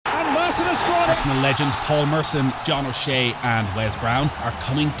Arsenal legend Paul Merson, John O'Shea and Wes Brown are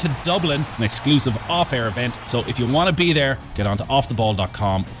coming to Dublin. It's an exclusive off-air event, so if you want to be there, get on to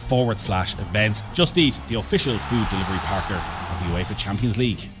offtheball.com/events. Just Eat, the official food delivery partner of the UEFA Champions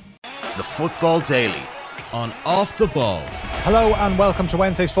League. The Football Daily on Off the Ball. Hello and welcome to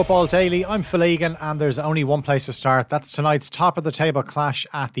Wednesday's Football Daily. I'm Phil Egan and there's only one place to start. That's tonight's top of the table clash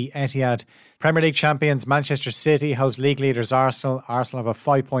at the Etihad. Premier League champions Manchester City host league leaders Arsenal. Arsenal have a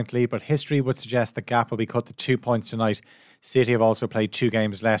 5-point lead, but history would suggest the gap will be cut to 2 points tonight. City have also played 2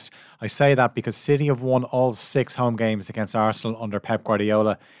 games less. I say that because City have won all 6 home games against Arsenal under Pep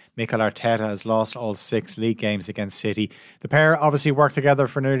Guardiola. Mikel Arteta has lost all 6 league games against City. The pair obviously worked together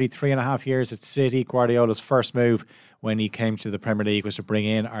for nearly 3.5 years at City. Guardiola's first move when he came to the Premier League was to bring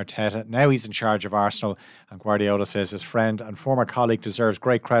in Arteta. Now he's in charge of Arsenal, and Guardiola says his friend and former colleague deserves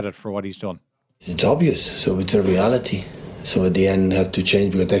great credit for what he's done. It's obvious, so it's a reality. So at the end, have to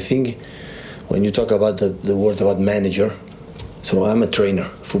change, because I think when you talk about the word about manager, so I'm a trainer,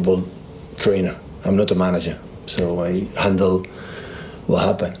 football trainer. I'm not a manager, so I handle what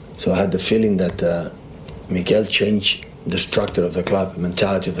happened. So I had the feeling that Mikel changed the structure of the club,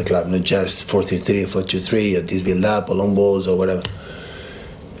 mentality of the club, not just 4-3-3 or 4-2-3, or this build up, or long balls, or whatever.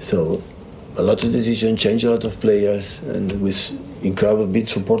 So a lot of decisions, changed a lot of players, and it was incredible, bit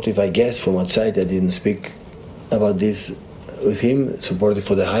supportive, I guess, from outside. I didn't speak about this with him, supportive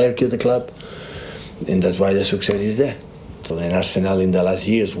for the hierarchy of the club, and that's why the success is there. So then Arsenal in the last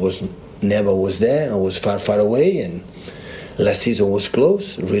years never was there, and was far away, and last season was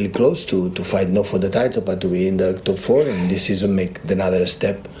close, really close to fight not for the title, but to be in the top 4, and this season make another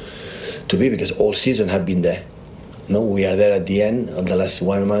step to be, because all season have been there. No, we are there at the end of the last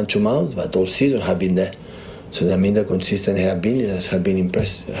 1 month, 2 months, but all season have been there. So that means the consistency have been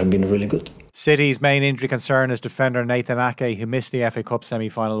impressive, have been really good. City's main injury concern is defender Nathan Ake, who missed the FA Cup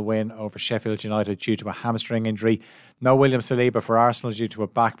semi-final win over Sheffield United due to a hamstring injury. No William Saliba for Arsenal due to a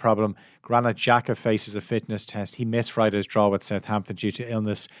back problem. Granit Xhaka faces a fitness test. He missed Friday's draw with Southampton due to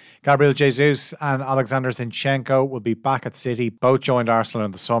illness. Gabriel Jesus and Alexander Zinchenko will be back at City. Both joined Arsenal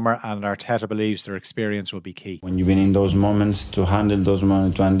in the summer, and Arteta believes their experience will be key. When you've been in those moments, to handle those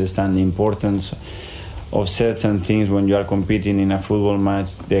moments, to understand the importance of certain things when you are competing in a football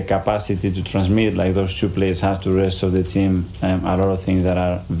match, the capacity to transmit, like those 2 players have to the rest of the team, a lot of things that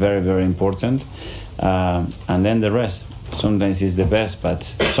are very, very important. And then the rest, sometimes is the best, but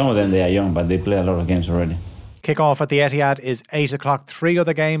some of them, they are young, but they play a lot of games already. Kick-off at the Etihad is 8 o'clock. 3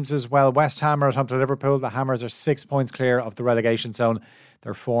 other games as well. West Ham are at home to Liverpool. The Hammers are 6 points clear of the relegation zone.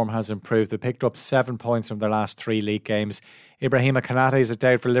 Their form has improved. They picked up 7 points from their last 3 league games. Ibrahima Konate is a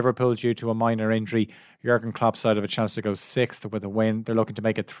doubt for Liverpool due to a minor injury. Jurgen Klopp's side have a chance to go 6th with a win. They're looking to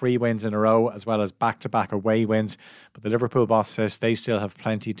make it 3 wins in a row, as well as back-to-back away wins. But the Liverpool boss says they still have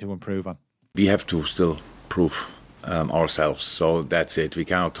plenty to improve on. We have to still prove ourselves, so that's it. We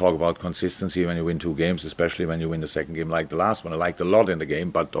cannot talk about consistency when you win 2 games, especially when you win the second game like the last one. I liked a lot in the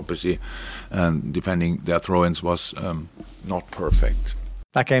game, but obviously defending their throw-ins was not perfect.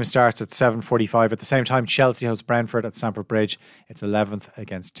 That game starts at 7:45. At the same time, Chelsea hosts Brentford at Stamford Bridge. It's 11th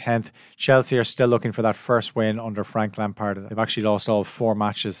against 10th. Chelsea are still looking for that first win under Frank Lampard. They've actually lost all 4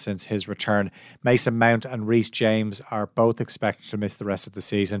 matches since his return. Mason Mount and Reece James are both expected to miss the rest of the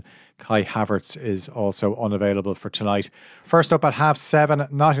season. Kai Havertz is also unavailable for tonight. First up at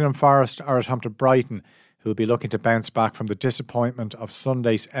 7:30, Nottingham Forest are at home to Brighton, who will be looking to bounce back from the disappointment of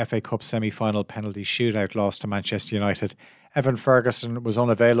Sunday's FA Cup semi-final penalty shootout loss to Manchester United. Evan Ferguson was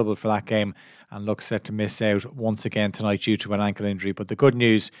unavailable for that game and looks set to miss out once again tonight due to an ankle injury. But the good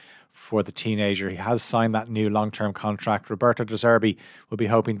news for the teenager, he has signed that new long-term contract. Roberto De Zerbi will be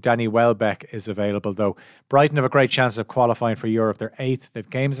hoping Danny Welbeck is available, though. Brighton have a great chance of qualifying for Europe. They're 8th. They've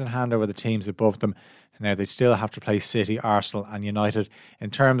games in hand over the teams above them. Now they still have to play City, Arsenal and United. In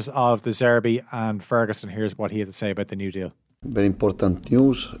terms of De Zerbi and Ferguson, here's what he had to say about the new deal. Very important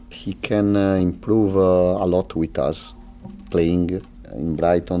news. He can improve a lot with us. Playing in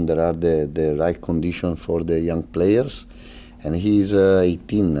Brighton, there are the right conditions for the young players, and he's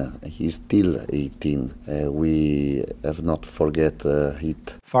 18. He's still 18. We have not forget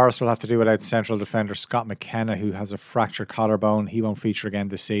it. Forest will have to do without central defender Scott McKenna, who has a fractured collarbone. He won't feature again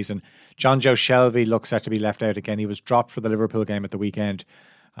this season. John Joe Shelvey looks set to be left out again. He was dropped for the Liverpool game at the weekend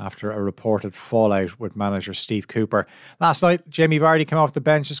after a reported fallout with manager Steve Cooper. Last night, Jamie Vardy came off the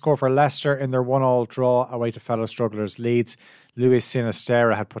bench to score for Leicester in their 1-1 draw away to fellow strugglers Leeds. Luis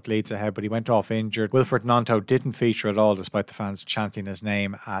Sinisterra had put Leeds ahead, but he went off injured. Wilfred Gnonto didn't feature at all, despite the fans chanting his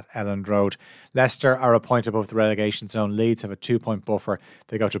name at Elland Road. Leicester are a point above the relegation zone. Leeds have a 2-point buffer.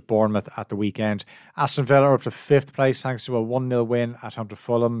 They go to Bournemouth at the weekend. Aston Villa are up to 5th place thanks to a 1-0 win at home to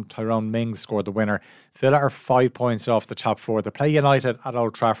Fulham. Tyrone Mings scored the winner. Villa are 5 points off the top 4. They play United at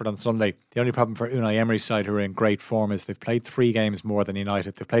Old Trafford on Sunday. The only problem for Unai Emery's side, who are in great form, is they've played 3 games more than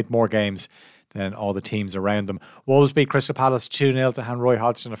United. They've played more games than all the teams around them. Wolves beat Crystal Palace 2-0 to hand Roy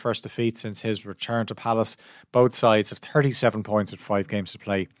Hodgson a first defeat since his return to Palace. Both sides have 37 points with 5 games to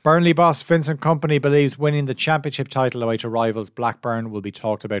play. Burnley boss Vincent Kompany believes winning the championship title away to rivals Blackburn will be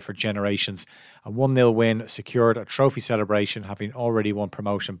talked about for generations. A 1-0 win secured a trophy celebration, having already won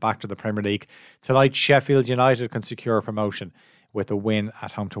promotion back to the Premier League. Tonight, Sheffield United can secure promotion with a win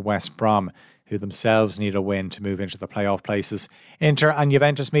at home to West Brom, who themselves need a win to move into the playoff places. Inter and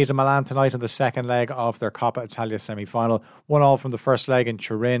Juventus meet in Milan tonight in the second leg of their Coppa Italia semi-final. 1-1 from the first leg in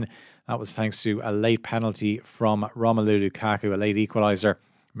Turin. That was thanks to a late penalty from Romelu Lukaku, a late equaliser.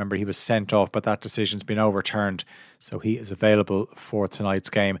 Remember, he was sent off, but that decision's been overturned, so he is available for tonight's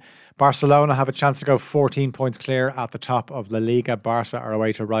game. Barcelona have a chance to go 14 points clear at the top of La Liga. Barca are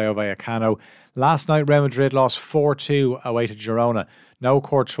away to Rayo Vallecano. Last night, Real Madrid lost 4-2 away to Girona. No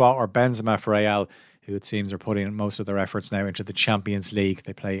Courtois or Benzema for Real, who it seems are putting most of their efforts now into the Champions League.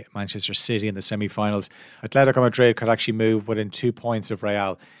 They play Manchester City in the semi-finals. Atletico Madrid could actually move within 2 points of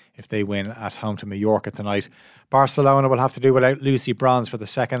Real if they win at home to Mallorca tonight. Barcelona will have to do without Lucy Bronze for the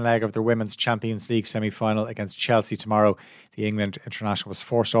second leg of their Women's Champions League semi-final against Chelsea tomorrow. The England international was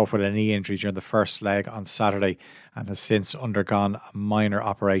forced off with a knee injury during the first leg on Saturday and has since undergone a minor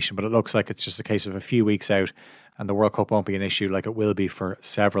operation, but it looks like it's just a case of a few weeks out and the World Cup won't be an issue like it will be for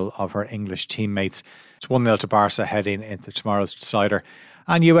several of her English teammates. It's 1-0 to Barca heading into tomorrow's decider.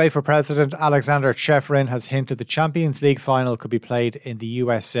 And UEFA President Alexander Cheferin has hinted the Champions League final could be played in the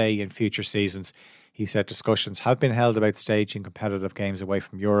USA in future seasons. He said discussions have been held about staging competitive games away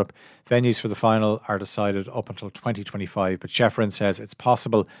from Europe. Venues for the final are decided up until 2025, but Cheferin says it's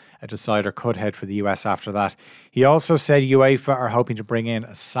possible a decider could head for the US after that. He also said UEFA are hoping to bring in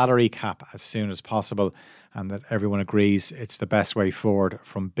a salary cap as soon as possible, and that everyone agrees it's the best way forward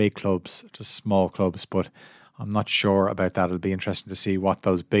from big clubs to small clubs, but I'm not sure about that. It'll be interesting to see what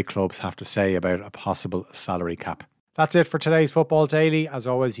those big clubs have to say about a possible salary cap. That's it for today's Football Daily. As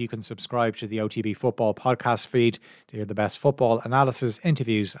always, you can subscribe to the OTB Football podcast feed to hear the best football analysis,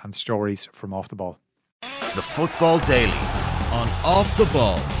 interviews and stories from Off the Ball. The Football Daily on Off the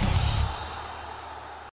Ball.